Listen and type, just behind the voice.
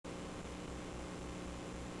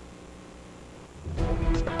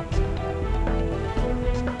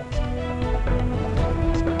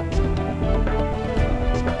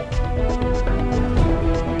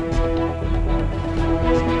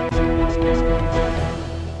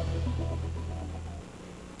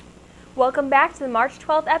Welcome back to the March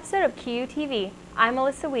 12th episode of QUTV. I'm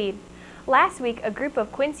Melissa Weed. Last week, a group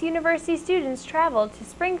of Quincy University students traveled to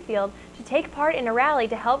Springfield to take part in a rally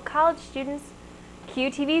to help college students.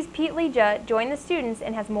 QUTV's Pete Leja joined the students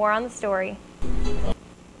and has more on the story.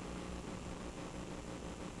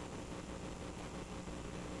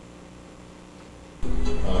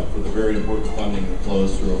 For the very important funding that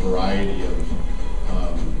flows through a variety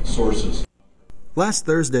of sources. Last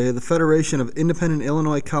Thursday, the Federation of Independent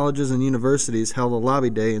Illinois Colleges and Universities held a lobby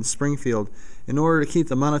day in Springfield in order to keep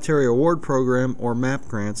the Monetary Award Program, or MAP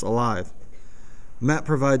grants, alive. MAP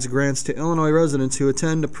provides grants to Illinois residents who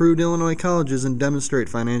attend approved Illinois colleges and demonstrate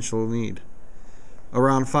financial need.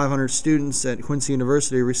 Around 500 students at Quincy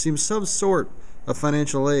University receive some sort of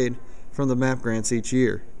financial aid from the MAP grants each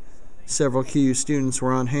year. Several KU students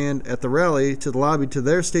were on hand at the rally to lobby to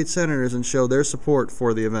their state senators and show their support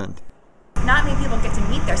for the event. Not many people get to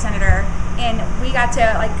meet their senator, and we got to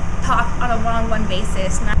talk on a one-on-one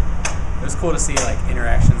basis. It was cool to see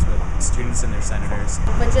interactions with students and their senators.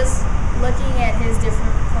 But just looking at his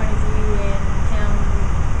different point of view and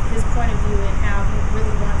his point of view and how he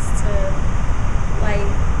really wants to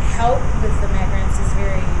help with the MAP grants is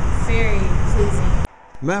very, very pleasing.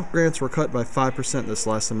 MAP grants were cut by 5% this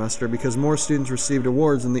last semester because more students received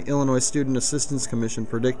awards than the Illinois Student Assistance Commission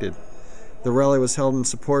predicted. The rally was held in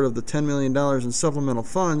support of the $10 million in supplemental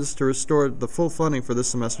funds to restore the full funding for this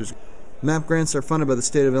semester's. MAP grants are funded by the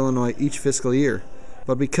state of Illinois each fiscal year,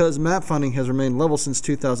 but because MAP funding has remained level since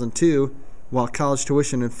 2002, while college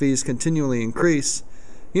tuition and fees continually increase,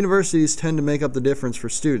 universities tend to make up the difference for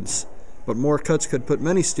students, but more cuts could put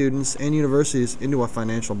many students and universities into a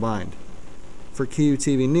financial bind. For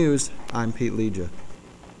QUTV News, I'm Pete Leja.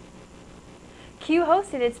 Q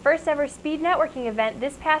hosted its first ever speed networking event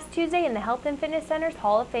this past Tuesday in the Health and Fitness Center's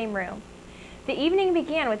Hall of Fame room. The evening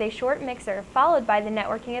began with a short mixer, followed by the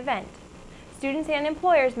networking event. Students and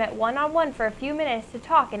employers met one-on-one for a few minutes to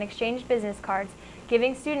talk and exchange business cards,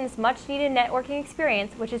 giving students much-needed networking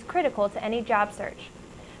experience, which is critical to any job search.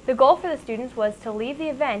 The goal for the students was to leave the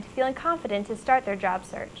event feeling confident to start their job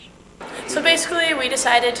search. So basically, we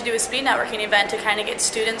decided to do a speed networking event to kind of get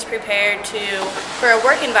students prepared for a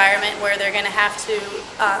work environment where they're going to have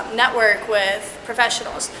to network with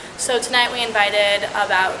professionals. So tonight we invited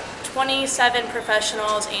about 27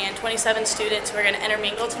 professionals and 27 students who are going to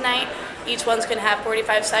intermingle tonight. Each one's going to have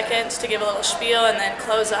 45 seconds to give a little spiel and then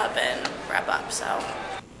close up and wrap up.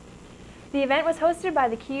 The event was hosted by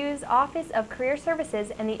the QU's Office of Career Services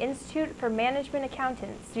and the Institute for Management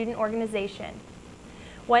Accountants student organization.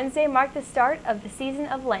 Wednesday marked the start of the season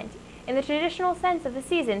of Lent. In the traditional sense of the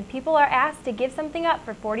season, people are asked to give something up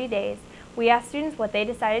for 40 days. We asked students what they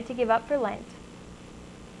decided to give up for Lent.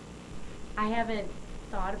 I haven't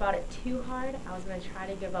thought about it too hard. I was going to try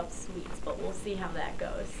to give up sweets, but we'll see how that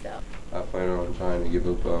goes. I plan on trying to give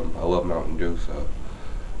up, I love Mountain Dew, so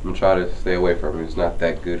I'm going to try to stay away from it. It's not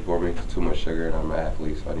that good for me. It's too much sugar, and I'm an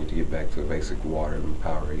athlete, so I need to get back to basic water and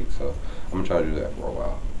Powerade, so I'm going to try to do that for a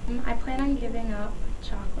while. I plan on giving up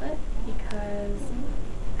chocolate because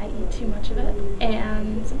I eat too much of it,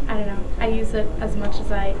 and I don't know, I use it as much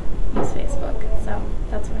as I use Facebook, so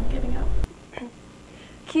that's what I'm giving up.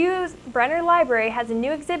 QU's Brenner Library has a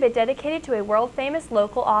new exhibit dedicated to a world-famous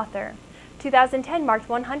local author. 2010 marked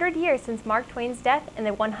 100 years since Mark Twain's death and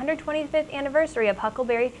the 125th anniversary of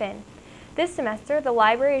Huckleberry Finn. This semester, the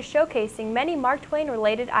library is showcasing many Mark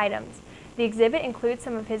Twain-related items. The exhibit includes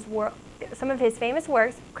some of his famous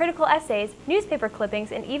works, critical essays, newspaper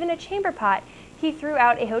clippings, and even a chamber pot he threw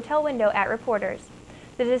out a hotel window at reporters.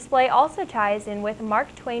 The display also ties in with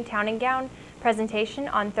Mark Twain Town and Gown presentation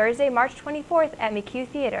on Thursday, March 24th at McHugh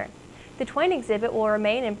Theater. The Twain exhibit will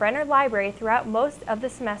remain in Brenner Library throughout most of the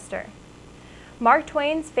semester. Mark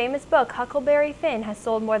Twain's famous book, Huckleberry Finn, has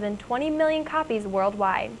sold more than 20 million copies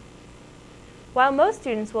worldwide. While most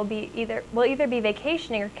students will either be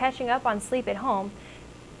vacationing or catching up on sleep at home,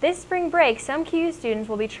 this spring break, some QU students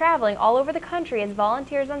will be traveling all over the country as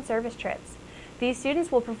volunteers on service trips. These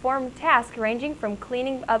students will perform tasks ranging from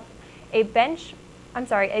cleaning up a beach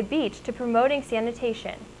to promoting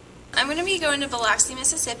sanitation. I'm going to be going to Biloxi,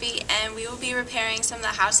 Mississippi, and we will be repairing some of the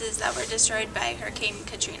houses that were destroyed by Hurricane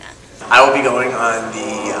Katrina. I will be going on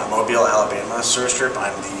the Mobile, Alabama service trip.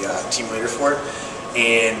 I'm the team leader for it,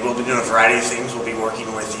 and we'll be doing a variety of things. We'll be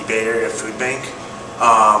working with the Bay Area Food Bank.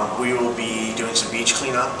 We will be doing some beach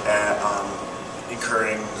cleanup at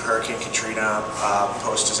incurring Hurricane Katrina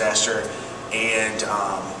post-disaster and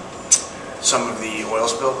some of the oil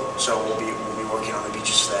spill. So we'll be working on the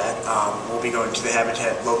beaches for that. We'll be going to the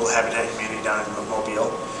local Habitat community down in Mobile,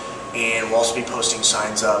 and we'll also be posting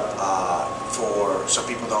signs up so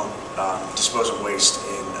people don't dispose of waste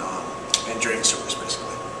in and during service,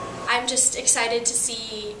 basically. I'm just excited to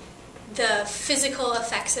see the physical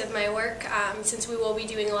effects of my work. Since we will be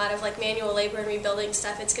doing a lot of like manual labor and rebuilding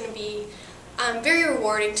stuff, it's going to be very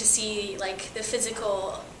rewarding to see like the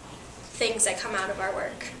physical things that come out of our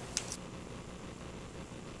work.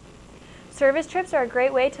 Service trips are a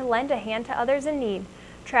great way to lend a hand to others in need.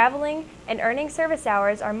 Traveling and earning service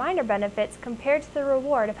hours are minor benefits compared to the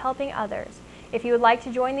reward of helping others. If you would like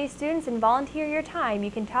to join these students and volunteer your time,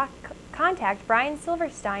 you can contact Brian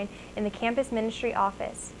Silverstein in the campus ministry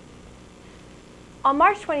office. On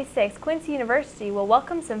March 26th, Quincy University will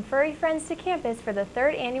welcome some furry friends to campus for the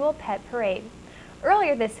 3rd annual Pet Parade.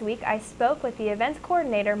 Earlier this week, I spoke with the events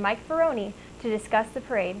coordinator, Mike Ferroni, to discuss the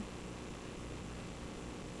parade.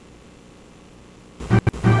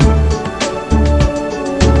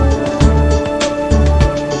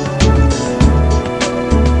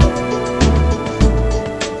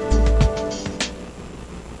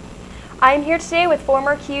 I am here today with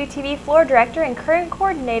former QUTV floor director and current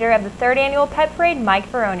coordinator of the 3rd annual Pet Parade, Mike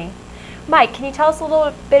Ferroni. Mike, can you tell us a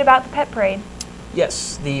little bit about the Pet Parade?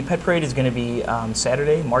 Yes, the Pet Parade is going to be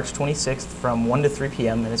Saturday, March 26th from 1 to 3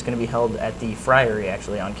 p.m. and it's going to be held at the Friary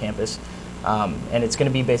actually on campus. And it's going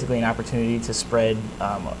to be basically an opportunity to spread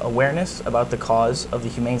awareness about the cause of the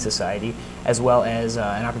Humane Society, as well as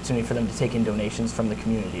an opportunity for them to take in donations from the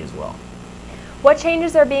community as well. What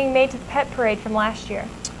changes are being made to the Pet Parade from last year?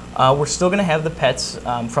 We're still going to have the pets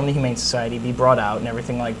from the Humane Society be brought out and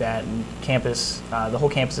everything like that. And campus, the whole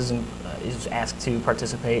campus is asked to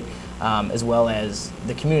participate, as well as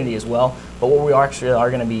the community as well. But what we actually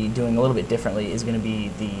are going to be doing a little bit differently is going to be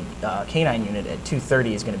the canine unit at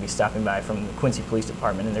 2:30 is going to be stopping by from the Quincy Police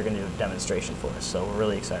Department, and they're going to do a demonstration for us. So we're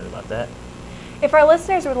really excited about that. If our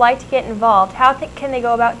listeners would like to get involved, how can they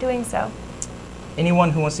go about doing so? Anyone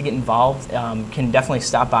who wants to get involved can definitely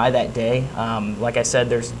stop by that day. Like I said,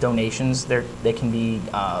 there's donations. They can be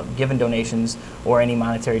given donations or any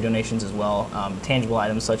monetary donations as well. Tangible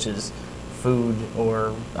items such as food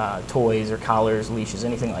or toys or collars, leashes,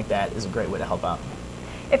 anything like that is a great way to help out.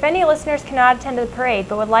 If any listeners cannot attend the parade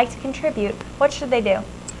but would like to contribute, what should they do?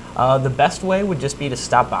 The best way would just be to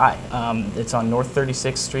stop by. It's on North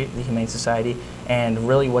 36th Street, the Humane Society, and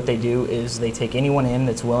really what they do is they take anyone in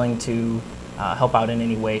that's willing to help out in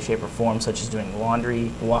any way, shape, or form, such as doing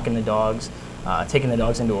laundry, walking the dogs, taking the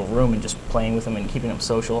dogs into a room and just playing with them and keeping them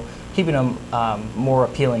social, keeping them more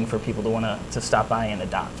appealing for people to want to stop by and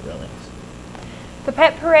adopt, really. The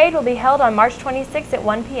Pet Parade will be held on March 26th at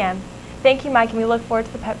 1 p.m. Thank you, Mike, and we look forward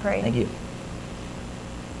to the Pet Parade. Thank you.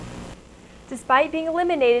 Despite being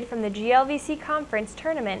eliminated from the GLVC Conference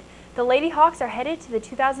Tournament, the Lady Hawks are headed to the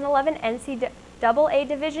 2011 NCAA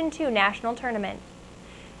Division II National Tournament.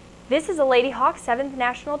 This is the Lady Hawks' 7th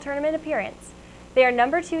national tournament appearance. They are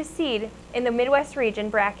number 2 seed in the Midwest region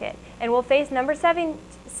bracket and will face number 7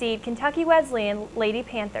 seed Kentucky Wesleyan Lady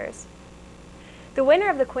Panthers. The winner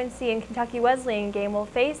of the Quincy and Kentucky Wesleyan game will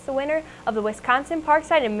face the winner of the Wisconsin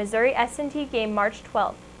Parkside and Missouri S&T game March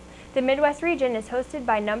 12th. The Midwest region is hosted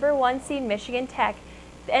by number 1 seed Michigan Tech.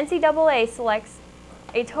 The NCAA selects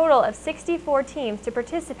a total of 64 teams to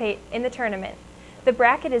participate in the tournament. The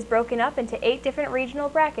bracket is broken up into 8 different regional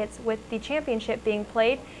brackets, with the championship being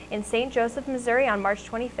played in St. Joseph, Missouri on March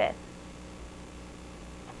 25th.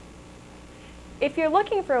 If you're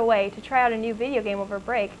looking for a way to try out a new video game over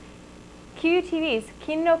break, QUTV's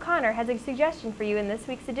Keenan O'Connor has a suggestion for you in this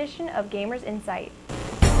week's edition of Gamers Insight.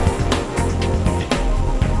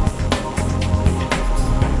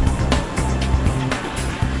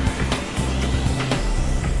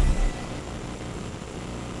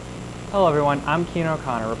 Hello everyone, I'm Keenan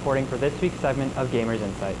O'Connor reporting for this week's segment of Gamers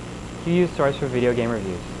Insight, QU's source for video game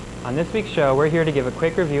reviews. On this week's show, we're here to give a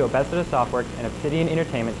quick review of Bethesda Softworks and Obsidian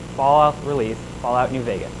Entertainment's Fallout release, Fallout New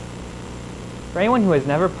Vegas. For anyone who has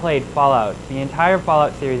never played Fallout, the entire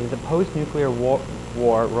Fallout series is a post-nuclear war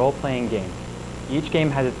role-playing game. Each game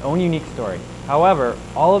has its own unique story. However,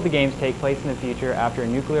 all of the games take place in the future after a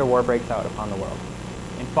nuclear war breaks out upon the world.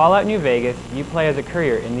 In Fallout New Vegas, you play as a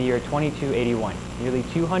courier in the year 2281, nearly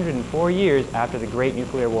 204 years after the Great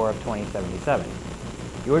Nuclear War of 2077.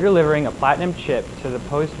 You are delivering a platinum chip to the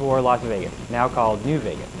post-war Las Vegas, now called New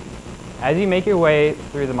Vegas. As you make your way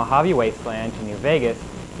through the Mojave Wasteland to New Vegas,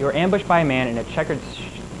 you are ambushed by a man in a checkered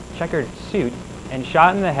suit and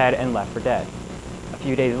shot in the head and left for dead. A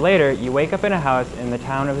few days later, you wake up in a house in the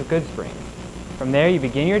town of Goodsprings. From there, you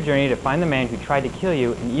begin your journey to find the man who tried to kill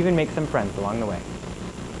you and even make some friends along the way.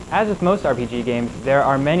 As with most RPG games, there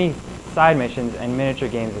are many side missions and miniature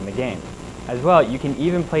games in the game. As well, you can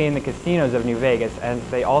even play in the casinos of New Vegas, as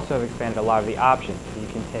they also have expanded a lot of the options that you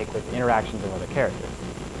can take with interactions of other characters.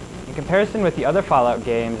 In comparison with the other Fallout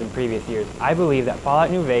games in previous years, I believe that Fallout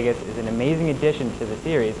New Vegas is an amazing addition to the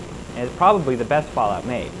series and is probably the best Fallout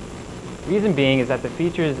made. Reason being is that the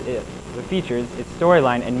features, its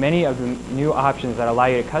storyline, and many of the new options that allow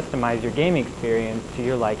you to customize your gaming experience to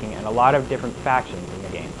your liking, and a lot of different factions in the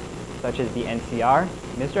game, such as the NCR,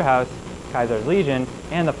 Mr. House, Kaiser's Legion,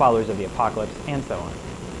 and the Followers of the Apocalypse, and so on.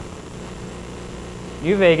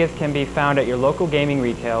 New Vegas can be found at your local gaming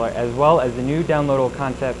retailer, as well as the new downloadable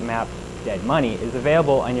concept map, Dead Money, is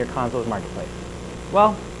available on your console's marketplace.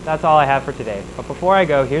 Well, that's all I have for today, but before I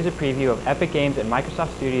go, here's a preview of Epic Games and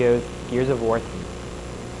Microsoft Studios' Gears of War 3.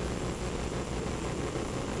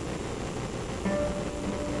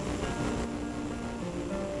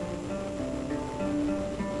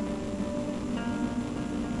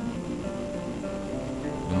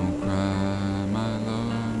 Don't cry, my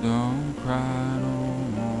love, don't cry no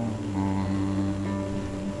more.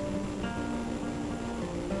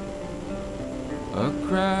 A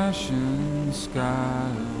crashing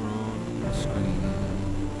sky, a rolling screen.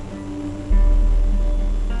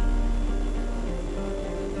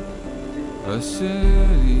 A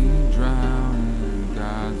city drowning in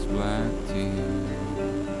God's black tears.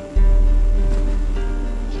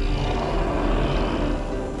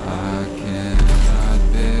 I cannot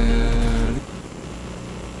bear.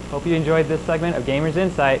 Hope you enjoyed this segment of Gamers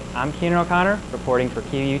Insight. I'm Keenan O'Connor, reporting for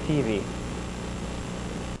QUTV.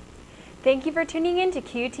 Thank you for tuning in to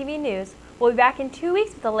QUTV News. We'll be back in 2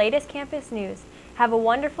 weeks with the latest campus news. Have a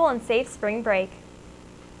wonderful and safe spring break.